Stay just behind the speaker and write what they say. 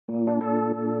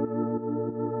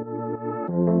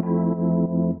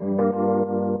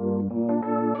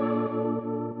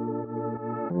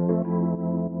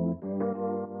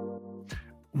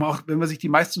auch wenn man sich die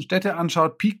meisten Städte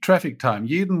anschaut, Peak Traffic Time.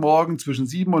 Jeden Morgen zwischen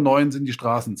 7 und 9 sind die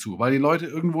Straßen zu, weil die Leute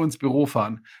irgendwo ins Büro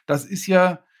fahren. Das ist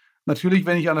ja natürlich,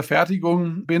 wenn ich an der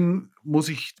Fertigung bin, muss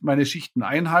ich meine Schichten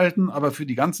einhalten, aber für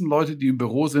die ganzen Leute, die im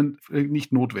Büro sind,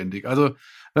 nicht notwendig. Also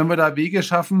wenn wir da Wege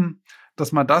schaffen,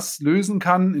 dass man das lösen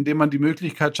kann, indem man die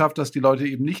Möglichkeit schafft, dass die Leute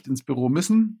eben nicht ins Büro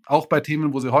müssen, auch bei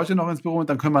Themen, wo sie heute noch ins Büro sind,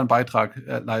 dann können wir einen Beitrag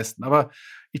leisten. Aber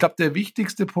ich glaube, der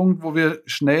wichtigste Punkt, wo wir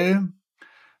schnell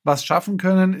was schaffen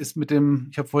können, ist mit dem,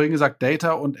 ich habe vorhin gesagt,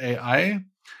 Data und AI.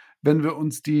 Wenn wir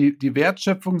uns die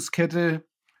Wertschöpfungskette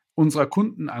unserer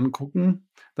Kunden angucken,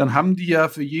 dann haben die ja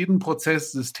für jeden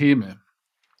Prozess Systeme,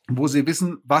 wo sie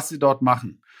wissen, was sie dort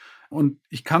machen. Und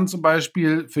ich kann zum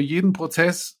Beispiel für jeden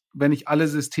Prozess, wenn ich alle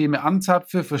Systeme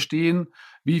anzapfe, verstehen,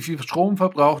 wie viel Strom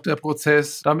verbraucht der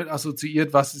Prozess, damit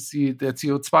assoziiert, was ist der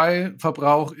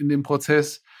CO2-Verbrauch in dem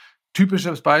Prozess.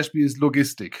 Typisches Beispiel ist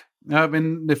Logistik. Ja,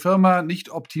 wenn eine Firma nicht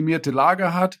optimierte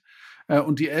Lager hat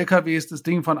und die LKWs das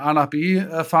Ding von A nach B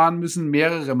fahren müssen,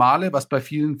 mehrere Male, was bei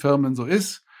vielen Firmen so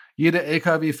ist. Jede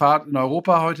LKW-Fahrt in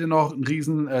Europa heute noch ein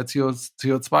riesen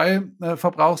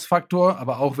CO2-Verbrauchsfaktor,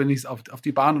 aber auch wenn ich es auf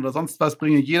die Bahn oder sonst was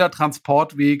bringe, jeder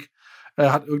Transportweg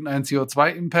hat irgendeinen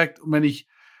CO2-Impact. Und wenn ich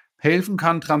helfen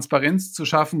kann, Transparenz zu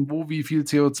schaffen, wo wie viel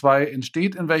CO2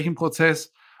 entsteht, in welchem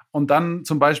Prozess, und dann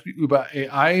zum Beispiel über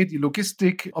AI die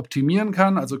Logistik optimieren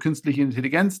kann, also künstliche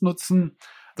Intelligenz nutzen.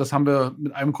 Das haben wir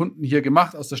mit einem Kunden hier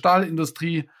gemacht aus der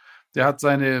Stahlindustrie. Der hat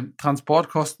seine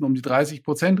Transportkosten um die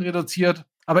 30% reduziert.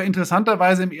 Aber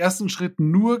interessanterweise im ersten Schritt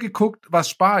nur geguckt, was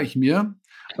spare ich mir,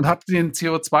 und hat den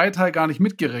CO2-Teil gar nicht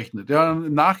mitgerechnet. Ja,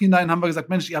 im Nachhinein haben wir gesagt,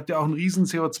 Mensch, ihr habt ja auch einen riesen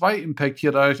CO2-Impact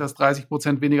hier, dadurch, dass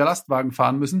 30% weniger Lastwagen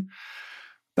fahren müssen.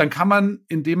 Dann kann man,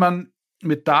 indem man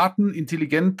mit Daten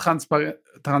intelligent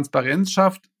Transparenz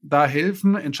schafft, da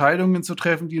helfen, Entscheidungen zu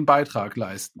treffen, die einen Beitrag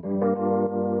leisten.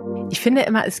 Ich finde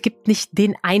immer, es gibt nicht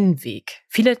den einen Weg.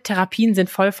 Viele Therapien sind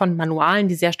voll von Manualen,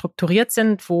 die sehr strukturiert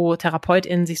sind, wo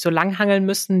TherapeutInnen sich so langhangeln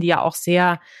müssen, die ja auch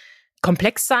sehr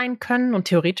komplex sein können und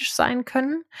theoretisch sein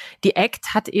können. Die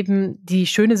ACT hat eben die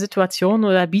schöne Situation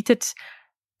oder bietet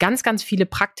ganz, ganz viele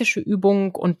praktische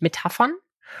Übungen und Metaphern.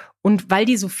 Und weil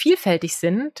die so vielfältig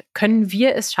sind, können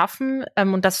wir es schaffen,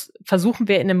 und das versuchen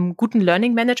wir in einem guten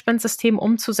Learning-Management-System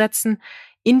umzusetzen,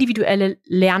 individuelle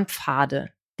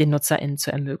Lernpfade den NutzerInnen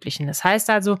zu ermöglichen. Das heißt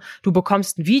also, du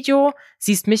bekommst ein Video,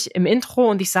 siehst mich im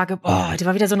Intro und ich sage, das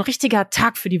war wieder so ein richtiger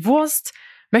Tag für die Wurst.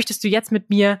 Möchtest du jetzt mit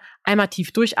mir einmal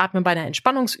tief durchatmen bei einer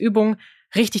Entspannungsübung,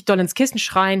 richtig doll ins Kissen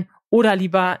schreien oder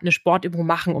lieber eine Sportübung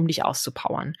machen, um dich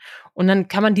auszupowern? Und dann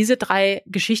kann man diese 3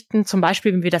 Geschichten, zum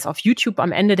Beispiel, wenn wir das auf YouTube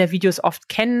am Ende der Videos oft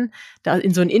kennen, da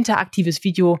in so ein interaktives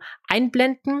Video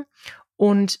einblenden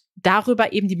und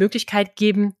darüber eben die Möglichkeit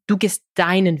geben, du gehst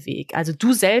deinen Weg. Also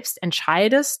du selbst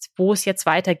entscheidest, wo es jetzt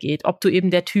weitergeht. Ob du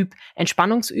eben der Typ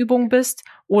Entspannungsübung bist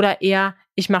oder eher,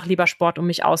 ich mache lieber Sport, um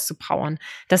mich auszupowern.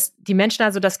 Dass die Menschen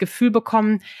also das Gefühl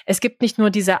bekommen, es gibt nicht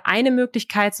nur diese eine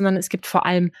Möglichkeit, sondern es gibt vor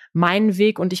allem meinen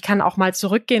Weg und ich kann auch mal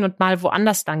zurückgehen und mal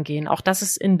woanders dann gehen. Auch das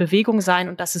ist in Bewegung sein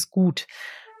und das ist gut.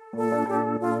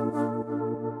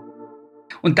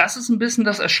 Und das ist ein bisschen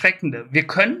das Erschreckende. Wir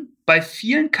können bei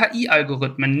vielen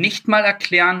KI-Algorithmen nicht mal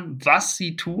erklären, was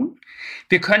sie tun.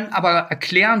 Wir können aber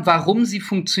erklären, warum sie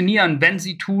funktionieren, wenn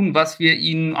sie tun, was wir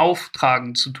ihnen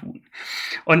auftragen zu tun.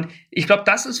 Und ich glaube,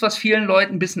 das ist, was vielen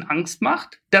Leuten ein bisschen Angst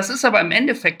macht. Das ist aber im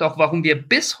Endeffekt auch, warum wir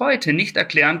bis heute nicht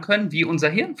erklären können, wie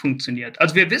unser Hirn funktioniert.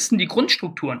 Also wir wissen die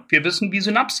Grundstrukturen, wir wissen, wie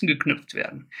Synapsen geknüpft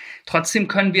werden. Trotzdem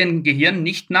können wir ein Gehirn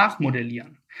nicht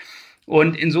nachmodellieren.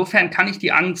 Und insofern kann ich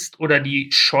die Angst oder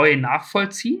die Scheu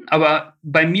nachvollziehen, aber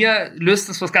bei mir löst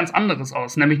es was ganz anderes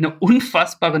aus, nämlich eine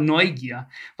unfassbare Neugier,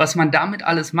 was man damit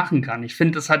alles machen kann. Ich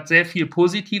finde, das hat sehr viel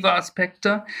positive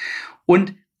Aspekte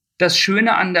und das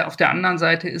Schöne auf der anderen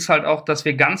Seite ist halt auch, dass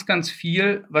wir ganz, ganz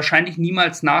viel wahrscheinlich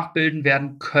niemals nachbilden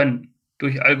werden können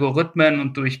durch Algorithmen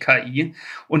und durch KI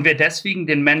und wir deswegen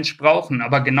den Mensch brauchen,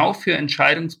 aber genau für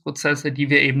Entscheidungsprozesse,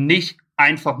 die wir eben nicht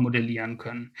einfach modellieren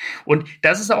können. Und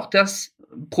das ist auch das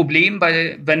Problem,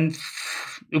 wenn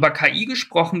über KI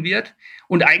gesprochen wird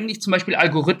und eigentlich zum Beispiel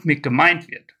Algorithmik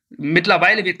gemeint wird.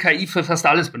 Mittlerweile wird KI für fast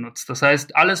alles benutzt. Das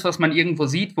heißt, alles, was man irgendwo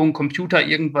sieht, wo ein Computer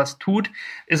irgendwas tut,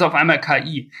 ist auf einmal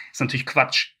KI. Ist natürlich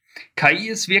Quatsch. KI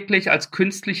ist wirklich als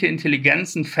künstliche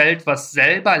Intelligenz ein Feld, was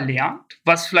selber lernt,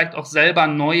 was vielleicht auch selber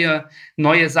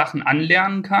neue Sachen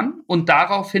anlernen kann und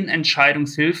daraufhin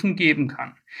Entscheidungshilfen geben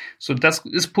kann. So, das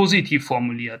ist positiv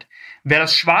formuliert. Wer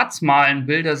das schwarz malen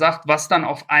will, der sagt, was dann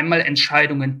auf einmal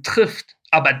Entscheidungen trifft.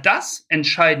 Aber das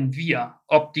entscheiden wir,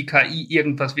 ob die KI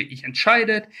irgendwas wirklich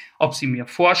entscheidet, ob sie mir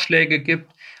Vorschläge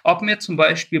gibt, ob mir zum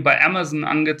Beispiel bei Amazon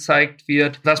angezeigt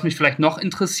wird, was mich vielleicht noch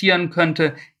interessieren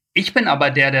könnte, Ich bin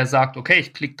aber der sagt, okay,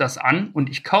 ich klicke das an und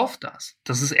ich kaufe das.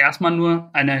 Das ist erstmal nur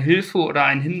eine Hilfe oder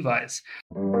ein Hinweis.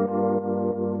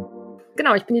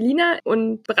 Genau, ich bin die Lina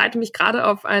und bereite mich gerade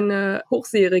auf eine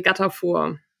Hochseeregatta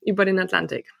vor über den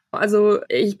Atlantik. Also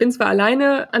ich bin zwar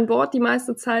alleine an Bord die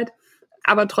meiste Zeit,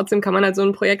 aber trotzdem kann man halt so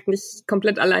ein Projekt nicht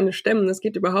komplett alleine stemmen. Das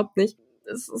geht überhaupt nicht.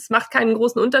 Es macht keinen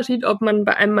großen Unterschied, ob man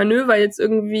bei einem Manöver jetzt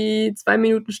irgendwie 2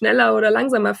 Minuten schneller oder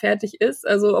langsamer fertig ist.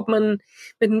 Also ob man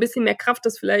mit ein bisschen mehr Kraft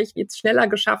das vielleicht jetzt schneller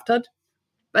geschafft hat,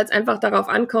 weil es einfach darauf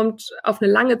ankommt, auf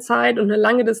eine lange Zeit und eine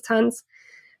lange Distanz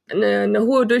eine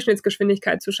hohe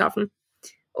Durchschnittsgeschwindigkeit zu schaffen.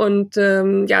 Und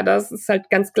das ist halt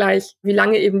ganz gleich, wie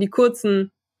lange eben die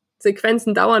kurzen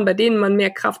Sequenzen dauern, bei denen man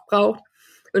mehr Kraft braucht.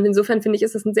 Und insofern finde ich,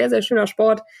 ist es ein sehr, sehr schöner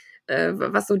Sport,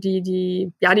 was so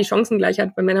die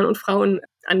Chancengleichheit bei Männern und Frauen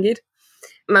angeht.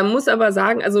 Man muss aber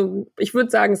sagen, also ich würde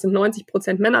sagen, es sind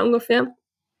 90% Männer ungefähr,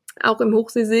 auch im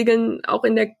Hochseesegeln, auch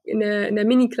in der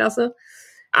Mini-Klasse.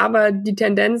 Aber die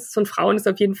Tendenz von Frauen ist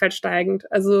auf jeden Fall steigend.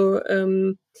 Also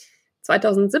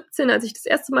 2017, als ich das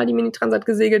erste Mal die Mini-Transat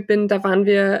gesegelt bin, da waren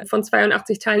wir von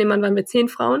 82 Teilnehmern, waren wir 10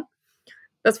 Frauen.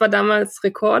 Das war damals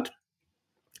Rekord.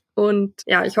 Und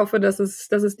ja, ich hoffe, dass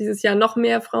es dieses Jahr noch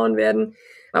mehr Frauen werden.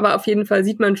 Aber auf jeden Fall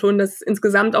sieht man schon, dass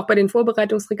insgesamt auch bei den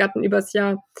Vorbereitungsregatten übers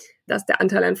Jahr, dass der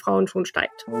Anteil an Frauen schon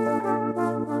steigt.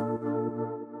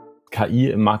 KI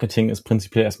im Marketing ist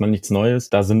prinzipiell erstmal nichts Neues.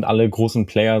 Da sind alle großen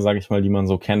Player, sage ich mal, die man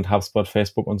so kennt, HubSpot,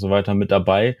 Facebook und so weiter mit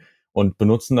dabei und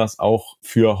benutzen das auch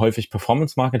für häufig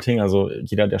Performance-Marketing. Also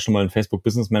jeder, der schon mal einen Facebook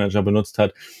Business Manager benutzt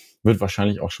hat, wird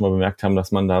wahrscheinlich auch schon mal bemerkt haben,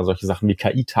 dass man da solche Sachen wie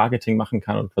KI-Targeting machen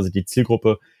kann und quasi die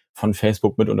Zielgruppe von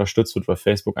Facebook mit unterstützt wird, weil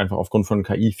Facebook einfach aufgrund von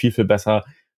KI viel, viel besser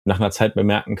nach einer Zeit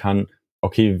bemerken kann,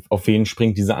 okay, auf wen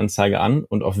springt diese Anzeige an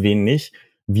und auf wen nicht.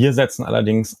 Wir setzen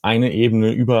allerdings eine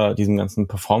Ebene über diesem ganzen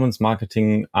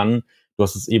Performance-Marketing an. Du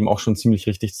hast es eben auch schon ziemlich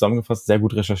richtig zusammengefasst, sehr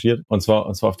gut recherchiert, und zwar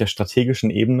auf der strategischen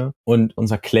Ebene. Und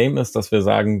unser Claim ist, dass wir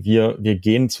sagen, wir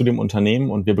gehen zu dem Unternehmen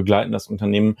und wir begleiten das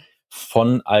Unternehmen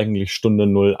von eigentlich Stunde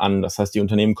Null an. Das heißt, die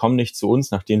Unternehmen kommen nicht zu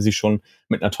uns, nachdem sie schon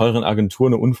mit einer teuren Agentur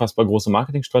eine unfassbar große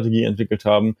Marketingstrategie entwickelt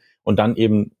haben und dann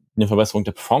eben eine Verbesserung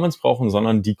der Performance brauchen,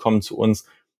 sondern die kommen zu uns,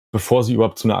 bevor sie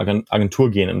überhaupt zu einer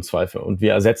Agentur gehen im Zweifel. Und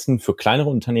wir ersetzen für kleinere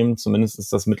Unternehmen, zumindest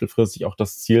ist das mittelfristig auch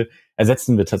das Ziel,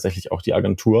 ersetzen wir tatsächlich auch die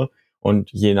Agentur.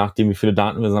 Und je nachdem, wie viele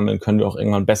Daten wir sammeln, können wir auch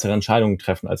irgendwann bessere Entscheidungen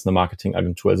treffen als eine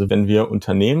Marketingagentur. Also wenn wir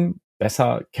Unternehmen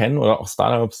besser kennen oder auch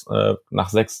Startups nach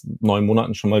 6, 9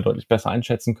 Monaten schon mal deutlich besser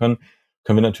einschätzen können,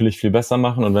 können wir natürlich viel besser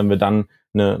machen. Und wenn wir dann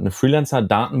eine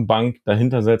Freelancer-Datenbank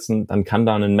dahinter setzen, dann kann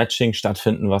da ein Matching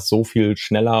stattfinden, was so viel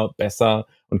schneller, besser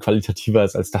und qualitativer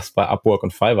ist als das bei Upwork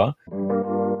und Fiverr.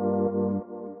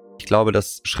 Ich glaube,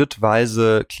 dass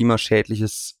schrittweise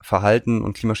klimaschädliches Verhalten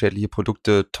und klimaschädliche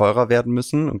Produkte teurer werden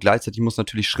müssen und gleichzeitig muss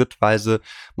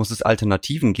es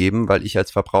Alternativen geben, weil ich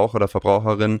als Verbraucher oder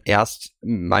Verbraucherin erst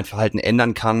mein Verhalten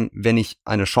ändern kann, wenn ich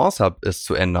eine Chance habe, es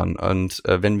zu ändern. Und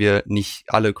wenn wir nicht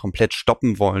alle komplett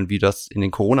stoppen wollen, wie das in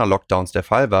den Corona-Lockdowns der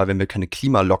Fall war, wenn wir keine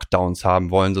Klima-Lockdowns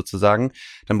haben wollen sozusagen,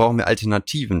 dann brauchen wir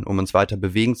Alternativen, um uns weiter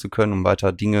bewegen zu können, um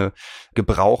weiter Dinge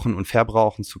gebrauchen und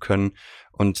verbrauchen zu können.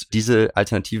 Und diese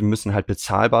Alternativen müssen halt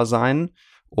bezahlbar sein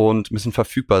und müssen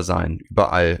verfügbar sein,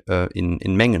 überall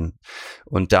in Mengen.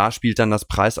 Und da spielt dann das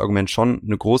Preisargument schon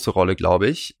eine große Rolle, glaube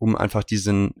ich, um einfach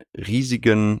diesen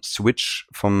riesigen Switch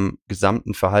vom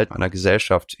gesamten Verhalten einer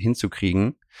Gesellschaft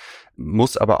hinzukriegen,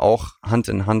 muss aber auch Hand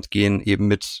in Hand gehen eben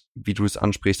mit, wie du es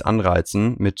ansprichst,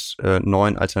 Anreizen, mit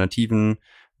neuen Alternativen,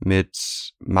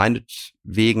 mit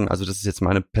meinetwegen, also das ist jetzt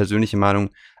meine persönliche Meinung,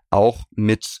 auch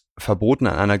mit Verboten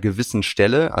an einer gewissen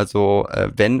Stelle. Also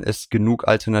wenn es genug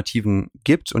Alternativen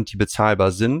gibt und die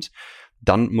bezahlbar sind,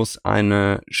 dann muss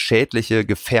eine schädliche,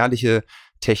 gefährliche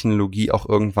Technologie auch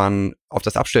irgendwann auf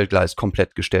das Abstellgleis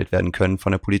komplett gestellt werden können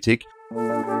von der Politik.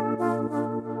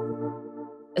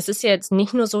 Es ist ja jetzt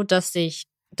nicht nur so, dass sich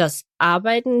das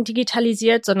Arbeiten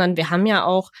digitalisiert, sondern wir haben ja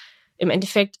auch im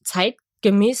Endeffekt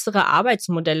zeitgemäßere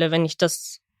Arbeitsmodelle, wenn ich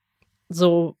das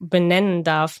so benennen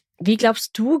darf. Wie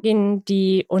glaubst du, gehen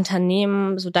die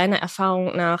Unternehmen so deiner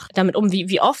Erfahrung nach damit um?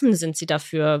 Wie offen sind sie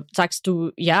dafür? Sagst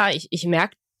du, ja, ich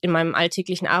merke in meinem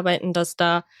alltäglichen Arbeiten, dass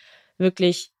da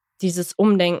wirklich dieses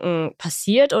Umdenken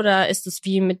passiert? Oder ist es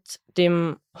wie mit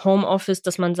dem Homeoffice,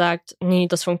 dass man sagt, nee,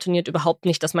 das funktioniert überhaupt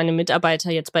nicht, dass meine Mitarbeiter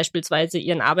jetzt beispielsweise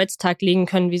ihren Arbeitstag legen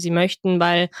können, wie sie möchten,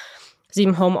 weil sie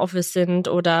im Homeoffice sind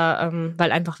oder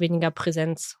weil einfach weniger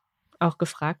Präsenz auch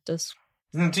gefragt ist?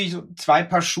 Das sind natürlich so zwei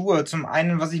Paar Schuhe. Zum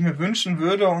einen, was ich mir wünschen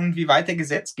würde und wie weit der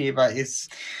Gesetzgeber ist.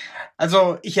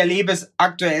 Also ich erlebe es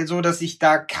aktuell so, dass ich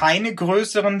da keine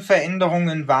größeren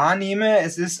Veränderungen wahrnehme.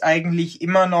 Es ist eigentlich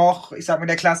immer noch, ich sag mal,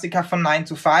 der Klassiker von 9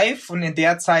 to 5 und in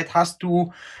der Zeit hast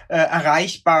du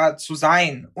erreichbar zu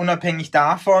sein. Unabhängig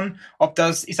davon, ob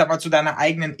das, ich sag mal, zu deiner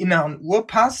eigenen inneren Uhr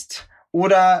passt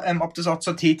oder ob das auch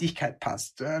zur Tätigkeit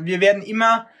passt. Wir werden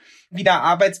immer wieder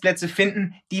Arbeitsplätze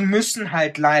finden, die müssen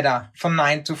halt leider von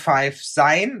 9 to 5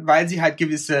 sein, weil sie halt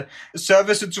gewisse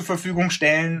Services zur Verfügung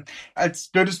stellen. Als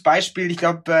blödes Beispiel, ich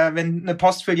glaube, wenn eine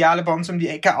Postfiliale bei uns um die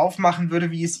Ecke aufmachen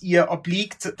würde, wie es ihr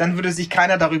obliegt, dann würde sich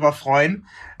keiner darüber freuen.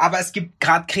 Aber es gibt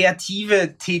gerade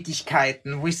kreative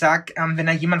Tätigkeiten, wo ich sage, wenn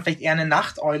da jemand vielleicht eher eine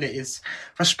Nachteule ist,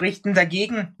 was spricht denn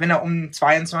dagegen, wenn er um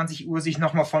 22 Uhr sich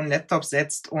nochmal vor den Laptop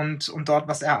setzt und dort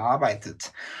was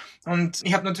erarbeitet? Und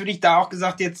ich habe natürlich da auch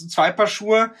gesagt, jetzt zwei Paar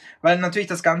Schuhe, weil natürlich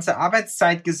das ganze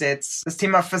Arbeitszeitgesetz, das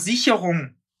Thema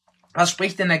Versicherung, was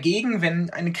spricht denn dagegen, wenn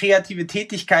eine kreative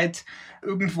Tätigkeit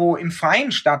irgendwo im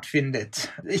Freien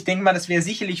stattfindet? Ich denke mal, das wäre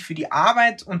sicherlich für die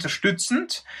Arbeit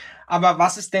unterstützend. Aber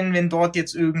was ist denn, wenn dort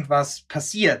jetzt irgendwas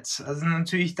passiert? Das sind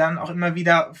natürlich dann auch immer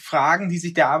wieder Fragen, die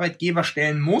sich der Arbeitgeber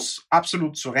stellen muss,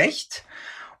 absolut zu Recht.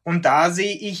 Und da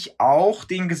sehe ich auch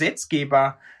den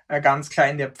Gesetzgeber ganz klar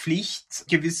in der Pflicht,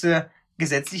 gewisse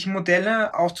gesetzliche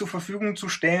Modelle auch zur Verfügung zu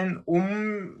stellen,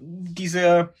 um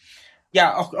diese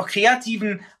auch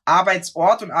kreativen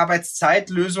Arbeitsort- und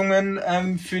Arbeitszeitlösungen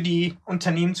für die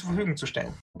Unternehmen zur Verfügung zu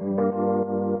stellen.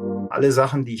 Alle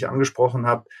Sachen, die ich angesprochen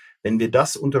habe, wenn wir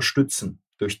das unterstützen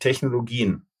durch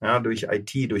Technologien, durch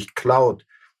IT, durch Cloud,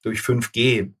 durch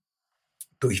 5G,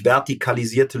 durch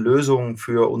vertikalisierte Lösungen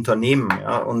für Unternehmen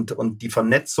und die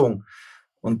Vernetzung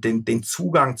und den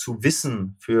Zugang zu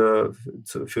Wissen für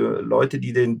Leute,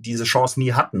 die diese Chance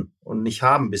nie hatten und nicht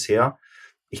haben bisher,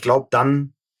 ich glaube,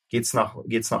 dann geht's nach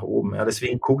oben. Ja,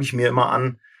 deswegen gucke ich mir immer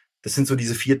an, das sind so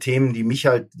diese 4 Themen,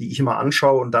 die ich immer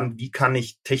anschaue und dann, wie kann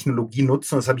ich Technologie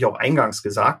nutzen? Das habe ich auch eingangs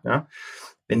gesagt. Ja?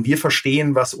 Wenn wir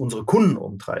verstehen, was unsere Kunden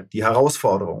umtreibt, die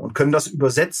Herausforderung und können das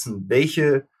übersetzen,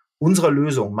 welche unserer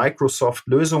Lösungen,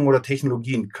 Microsoft-Lösungen oder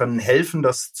Technologien können helfen,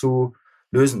 das zu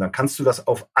lösen, dann kannst du das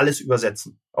auf alles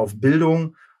übersetzen. Auf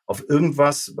Bildung, auf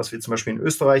irgendwas, was wir zum Beispiel in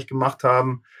Österreich gemacht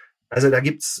haben. Also da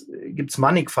gibt's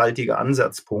mannigfaltige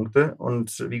Ansatzpunkte.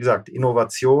 Und wie gesagt,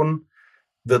 Innovation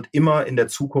wird immer in der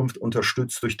Zukunft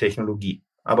unterstützt durch Technologie.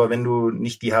 Aber wenn du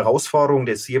nicht die Herausforderung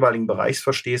des jeweiligen Bereichs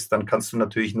verstehst, dann kannst du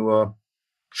natürlich nur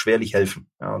schwerlich helfen.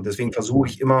 Ja, und deswegen versuche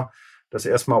ich immer, das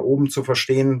erstmal oben zu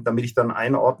verstehen, damit ich dann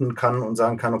einordnen kann und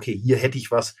sagen kann, okay, hier hätte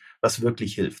ich was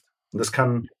wirklich hilft. Und das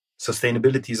kann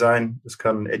Sustainability sein, das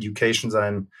kann Education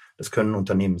sein, das können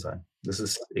Unternehmen sein. Das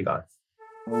ist egal.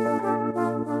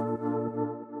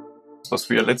 Was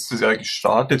wir letztes Jahr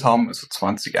gestartet haben, also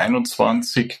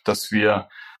 2021, dass wir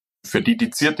für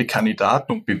dedizierte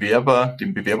Kandidaten und Bewerber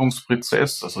den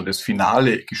Bewerbungsprozess, also das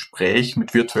finale Gespräch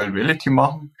mit Virtual Reality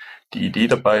machen. Die Idee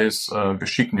dabei ist, wir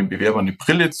schicken den Bewerbern eine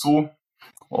Brille zu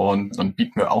und dann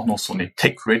bieten wir auch noch so eine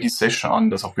Tech-Ready-Session an,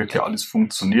 dass auch wirklich alles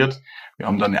funktioniert. Wir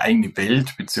haben da eine eigene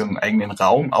Welt bzw. einen eigenen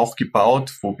Raum auch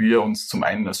gebaut, wo wir uns zum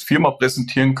einen als Firma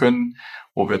präsentieren können,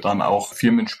 wo wir dann auch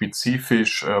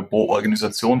firmenspezifisch pro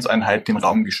Organisationseinheit den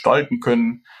Raum gestalten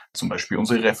können, zum Beispiel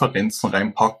unsere Referenzen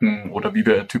reinpacken oder wie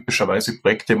wir typischerweise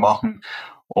Projekte machen.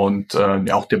 Und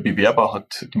auch der Bewerber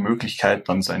hat die Möglichkeit,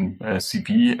 dann sein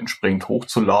CV entsprechend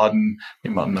hochzuladen,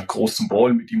 wenn man an einer großen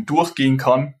Wall mit ihm durchgehen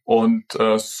kann. Und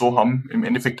so haben im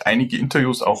Endeffekt einige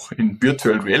Interviews auch in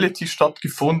Virtual Reality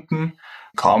stattgefunden.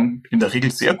 Kam in der Regel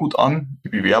sehr gut an. Die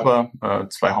Bewerber,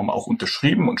 2 haben auch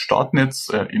unterschrieben und starten jetzt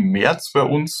im März bei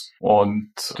uns.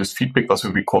 Und das Feedback, was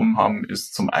wir bekommen haben,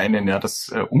 ist zum einen,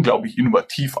 dass unglaublich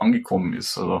innovativ angekommen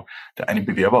ist. Also der eine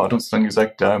Bewerber hat uns dann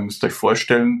gesagt, ihr müsst euch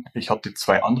vorstellen, ich hatte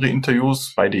 2 andere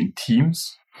Interviews, beide in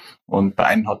Teams. Und bei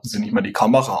einem hatten sie nicht mal die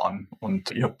Kamera an.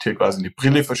 Und ihr habt hier quasi eine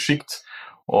Brille verschickt.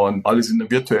 Und alles in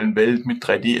der virtuellen Welt mit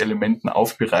 3D-Elementen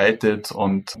aufbereitet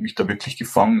und mich da wirklich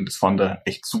gefangen. Das fand er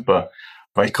echt super.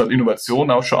 Weil ich gerade Innovation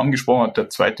auch schon angesprochen habe, der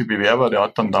zweite Bewerber, der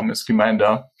hat dann damals gemeint,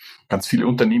 ganz viele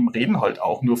Unternehmen reden halt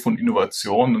auch nur von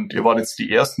Innovation und ihr wart jetzt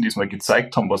die Ersten, die es mal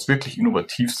gezeigt haben, was wirklich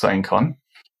innovativ sein kann.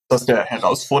 Du hast ja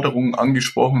Herausforderungen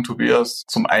angesprochen, Tobias.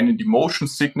 Zum einen die Motion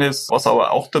Sickness, was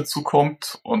aber auch dazu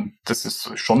kommt und das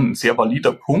ist schon ein sehr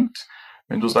valider Punkt.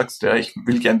 Wenn du sagst, ich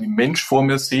will gern den Mensch vor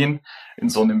mir sehen in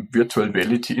so einem Virtual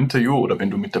Reality Interview oder wenn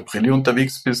du mit der Brille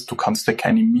unterwegs bist, du kannst ja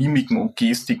keine Mimiken und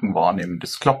Gestiken wahrnehmen.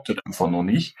 Das klappt halt einfach noch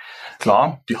nicht.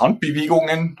 Klar, die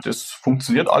Handbewegungen, das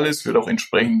funktioniert alles, wird auch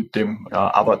entsprechend mit dem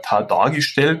Avatar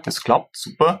dargestellt. Das klappt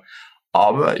super.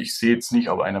 Aber ich sehe jetzt nicht,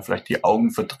 ob einer vielleicht die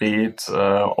Augen verdreht,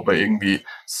 ob er irgendwie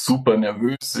super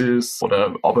nervös ist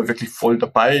oder ob er wirklich voll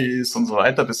dabei ist und so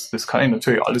weiter. Das kann ich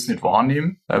natürlich alles nicht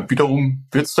wahrnehmen. Wiederum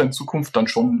wird es da in Zukunft dann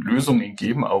schon Lösungen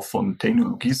geben, auch von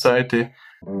Technologieseite.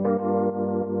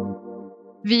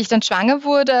 Wie ich dann schwanger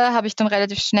wurde, habe ich dann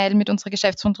relativ schnell mit unserer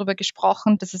Geschäftsführung darüber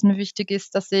gesprochen, dass es mir wichtig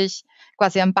ist, dass ich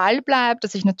quasi am Ball bleibe,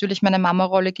 dass ich natürlich meine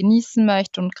Mama-Rolle genießen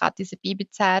möchte und gerade diese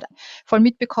Babyzeit voll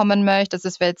mitbekommen möchte. Also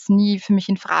es wäre jetzt nie für mich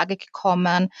in Frage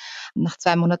gekommen, nach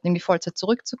 2 Monaten irgendwie Vollzeit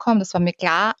zurückzukommen. Das war mir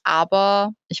klar,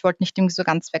 aber ich wollte nicht irgendwie so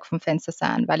ganz weg vom Fenster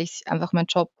sein, weil ich einfach meinen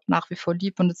Job nach wie vor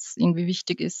liebe und es irgendwie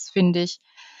wichtig ist, finde ich,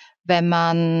 wenn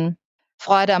man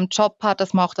Freude am Job hat,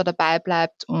 dass man auch da dabei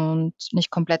bleibt und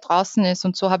nicht komplett draußen ist.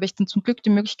 Und so habe ich dann zum Glück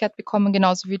die Möglichkeit bekommen,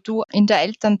 genauso wie du, in der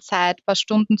Elternzeit ein paar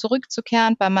Stunden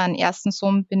zurückzukehren. Bei meinem ersten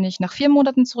Sohn bin ich nach 4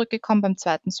 Monaten zurückgekommen, beim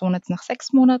zweiten Sohn jetzt nach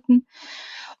 6 Monaten.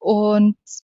 Und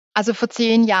also vor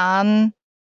 10 Jahren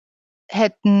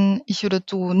hätten ich oder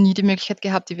du nie die Möglichkeit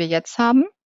gehabt, die wir jetzt haben.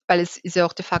 Weil es ist ja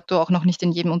auch de facto auch noch nicht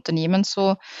in jedem Unternehmen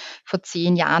so. Vor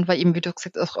 10 Jahren war eben, wie du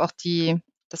gesagt hast, auch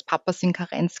dass Papas in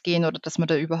Karenz gehen oder dass man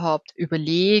da überhaupt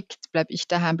überlegt, bleib ich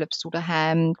daheim, bleibst du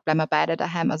daheim, bleiben wir beide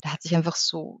daheim. Also da hat sich einfach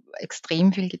so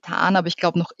extrem viel getan, aber ich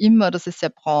glaube noch immer, dass es sehr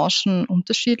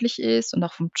branchenunterschiedlich ist und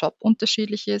auch vom Job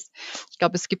unterschiedlich ist. Ich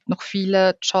glaube, es gibt noch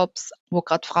viele Jobs, wo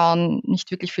gerade Frauen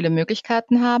nicht wirklich viele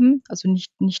Möglichkeiten haben, also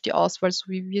nicht die Auswahl, so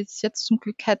wie wir es jetzt zum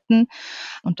Glück hätten.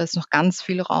 Und da ist noch ganz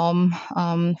viel Raum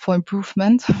for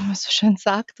Improvement, wie man so schön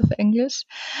sagt auf Englisch.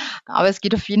 Aber es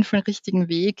geht auf jeden Fall den richtigen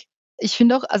Weg. Ich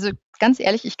finde auch, also ganz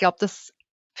ehrlich, ich glaube, dass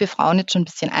für Frauen jetzt schon ein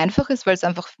bisschen einfach ist, weil es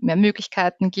einfach mehr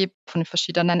Möglichkeiten gibt von den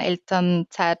verschiedenen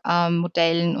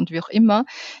Elternzeitmodellen und wie auch immer.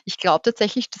 Ich glaube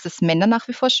tatsächlich, dass es Männer nach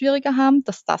wie vor schwieriger haben,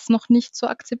 dass das noch nicht so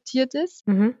akzeptiert ist.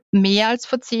 Mehr als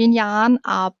vor 10 Jahren,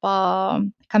 aber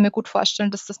ich kann mir gut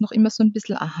vorstellen, dass das noch immer so ein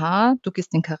bisschen, aha, du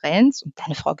gehst in Karenz und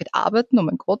deine Frau geht arbeiten, oh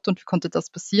mein Gott, und wie konnte das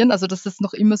passieren? Also, dass das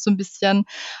noch immer so ein bisschen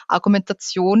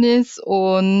Argumentation ist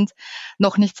und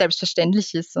noch nicht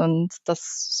selbstverständlich ist. Und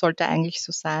das sollte eigentlich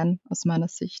so sein, aus meiner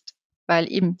Sicht. Weil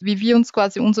eben, wie wir uns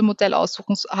quasi unser Modell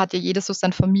aussuchen, hat ja jeder so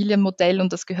sein Familienmodell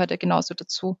und das gehört ja genauso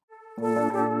dazu.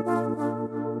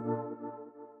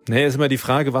 Naja, ist immer die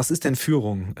Frage, was ist denn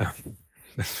Führung?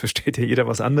 Das versteht ja jeder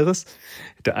was anderes.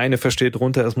 Der eine versteht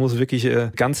runter, es muss wirklich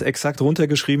ganz exakt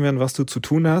runtergeschrieben werden, was du zu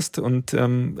tun hast und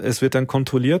es wird dann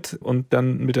kontrolliert und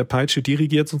dann mit der Peitsche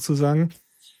dirigiert sozusagen.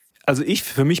 Also ich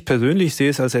für mich persönlich sehe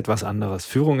es als etwas anderes.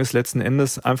 Führung ist letzten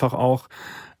Endes einfach auch,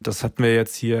 das hatten wir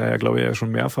jetzt hier, ja, glaube ich, ja schon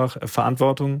mehrfach,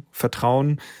 Verantwortung,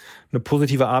 Vertrauen, eine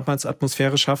positive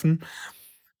Arbeitsatmosphäre schaffen,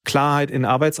 Klarheit in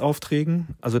Arbeitsaufträgen,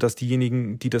 also dass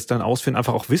diejenigen, die das dann ausführen,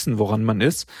 einfach auch wissen, woran man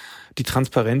ist, die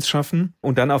Transparenz schaffen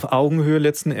und dann auf Augenhöhe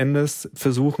letzten Endes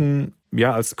versuchen,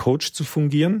 ja, als Coach zu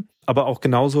fungieren, aber auch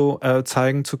genauso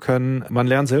zeigen zu können, man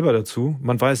lernt selber dazu,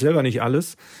 man weiß selber nicht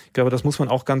alles. Ich glaube, das muss man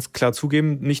auch ganz klar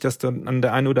zugeben, nicht, dass dann an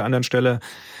der einen oder anderen Stelle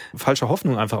falsche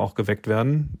Hoffnungen einfach auch geweckt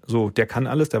werden. So, der kann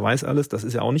alles, der weiß alles, das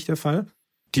ist ja auch nicht der Fall.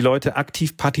 Die Leute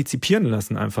aktiv partizipieren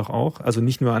lassen einfach auch, also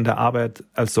nicht nur an der Arbeit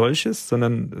als solches,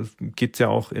 sondern es geht ja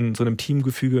auch in so einem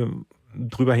Teamgefüge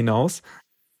drüber hinaus.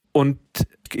 Und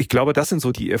ich glaube, das sind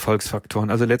so die Erfolgsfaktoren.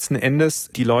 Also letzten Endes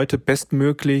die Leute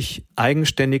bestmöglich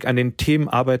eigenständig an den Themen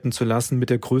arbeiten zu lassen mit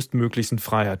der größtmöglichen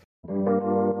Freiheit.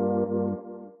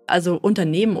 Also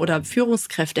Unternehmen oder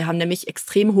Führungskräfte haben nämlich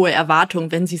extrem hohe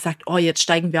Erwartungen, wenn sie sagt, oh, jetzt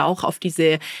steigen wir auch auf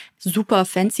diese super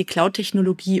fancy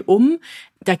Cloud-Technologie um.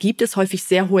 Da gibt es häufig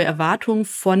sehr hohe Erwartungen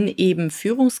von eben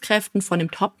Führungskräften, von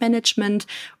dem Top-Management.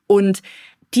 Und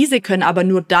diese können aber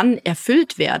nur dann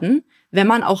erfüllt werden, wenn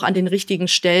man auch an den richtigen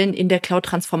Stellen in der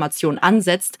Cloud-Transformation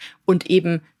ansetzt und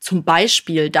eben zum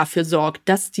Beispiel dafür sorgt,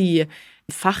 dass die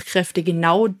Fachkräfte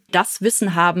genau das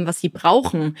Wissen haben, was sie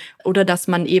brauchen. Oder dass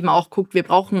man eben auch guckt, wir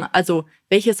brauchen, also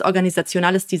welches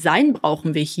organisationales Design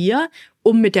brauchen wir hier,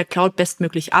 um mit der Cloud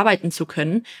bestmöglich arbeiten zu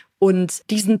können. Und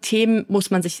diesen Themen muss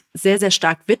man sich sehr, sehr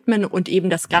stark widmen und eben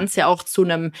das Ganze auch zu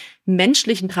einem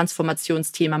menschlichen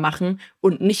Transformationsthema machen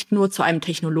und nicht nur zu einem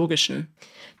technologischen.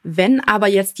 Wenn aber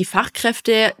jetzt die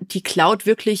Fachkräfte die Cloud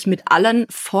wirklich mit allen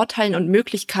Vorteilen und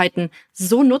Möglichkeiten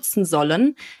so nutzen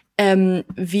sollen,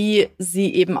 wie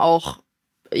sie eben auch,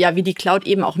 ja, wie die Cloud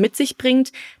eben auch mit sich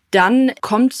bringt, dann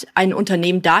kommt ein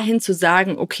Unternehmen dahin zu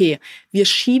sagen, okay, wir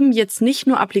schieben jetzt nicht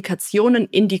nur Applikationen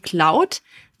in die Cloud,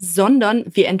 sondern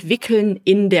wir entwickeln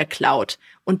in der Cloud.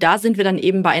 Und da sind wir dann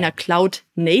eben bei einer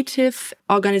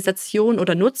Cloud-Native-Organisation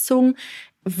oder Nutzung,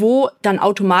 wo dann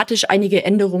automatisch einige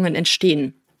Änderungen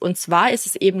entstehen. Und zwar ist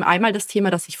es eben einmal das Thema,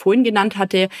 das ich vorhin genannt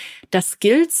hatte, das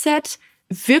Skillset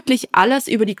wirklich alles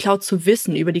über die Cloud zu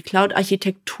wissen, über die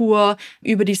Cloud-Architektur,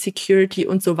 über die Security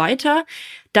und so weiter.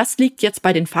 Das liegt jetzt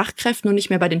bei den Fachkräften und nicht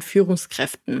mehr bei den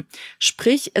Führungskräften.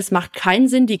 Sprich, es macht keinen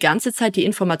Sinn, die ganze Zeit die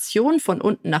Informationen von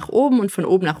unten nach oben und von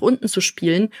oben nach unten zu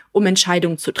spielen, um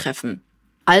Entscheidungen zu treffen.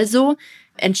 Also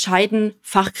entscheiden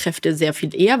Fachkräfte sehr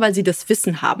viel eher, weil sie das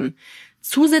Wissen haben.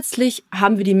 Zusätzlich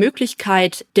haben wir die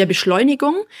Möglichkeit der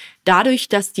Beschleunigung, dadurch,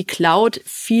 dass die Cloud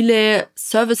viele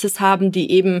Services haben,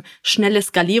 die eben schnelle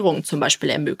Skalierung zum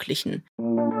Beispiel ermöglichen.